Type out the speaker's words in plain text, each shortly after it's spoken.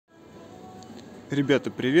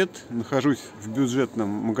Ребята, привет! Нахожусь в бюджетном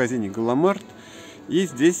магазине Галамарт, и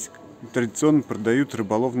здесь традиционно продают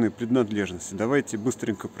рыболовные принадлежности. Давайте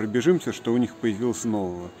быстренько пробежимся, что у них появилось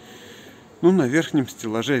нового. Ну, на верхнем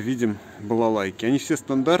стеллаже видим балалайки. Они все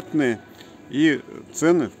стандартные, и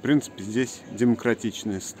цены, в принципе, здесь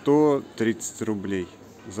демократичные. 130 рублей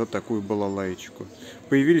за такую балалаечку.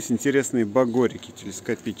 Появились интересные багорики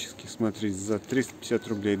телескопические, смотрите, за 350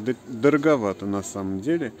 рублей. Дороговато на самом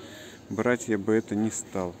деле. Брать я бы это не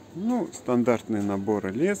стал. Ну, стандартные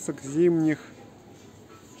наборы лесок зимних.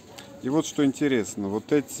 И вот что интересно,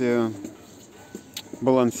 вот эти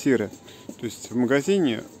балансиры, то есть в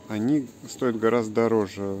магазине они стоят гораздо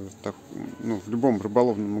дороже, так, ну, в любом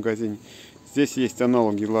рыболовном магазине. Здесь есть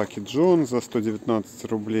аналоги Lucky John за 119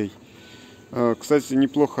 рублей. Кстати,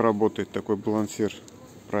 неплохо работает такой балансир.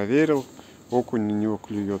 Проверил, окунь на него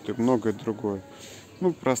клюет и многое другое.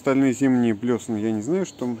 Ну, про остальные зимние блесны я не знаю,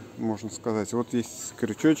 что можно сказать. Вот есть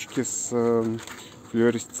крючочки с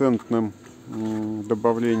флуоресцентным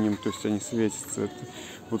добавлением, то есть они светятся. Это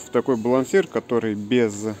вот в такой балансир, который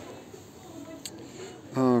без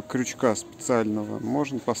крючка специального,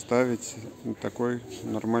 можно поставить такой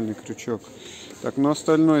нормальный крючок. Так, но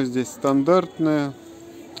остальное здесь стандартное.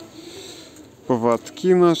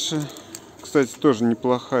 Поводки наши. Кстати, тоже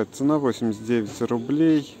неплохая цена, 89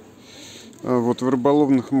 рублей. Вот в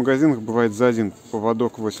рыболовных магазинах бывает за один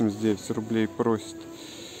поводок 89 рублей просит.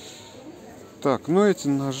 Так, ну эти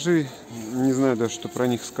ножи, не знаю даже, что про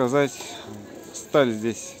них сказать. Сталь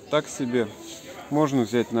здесь так себе. Можно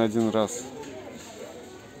взять на один раз.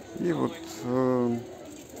 И вот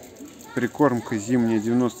прикормка зимняя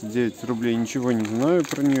 99 рублей. Ничего не знаю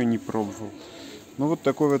про нее, не пробовал. Ну вот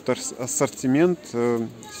такой вот ассортимент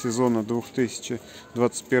сезона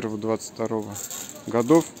 2021-2022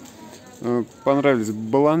 годов. Понравились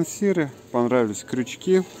балансиры, понравились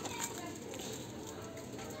крючки.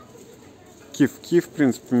 Кивки, в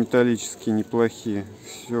принципе, металлические, неплохие.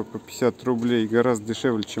 Все по 50 рублей, гораздо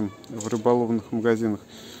дешевле, чем в рыболовных магазинах.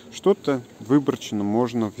 Что-то выборочно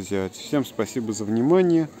можно взять. Всем спасибо за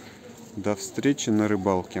внимание. До встречи на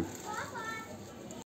рыбалке.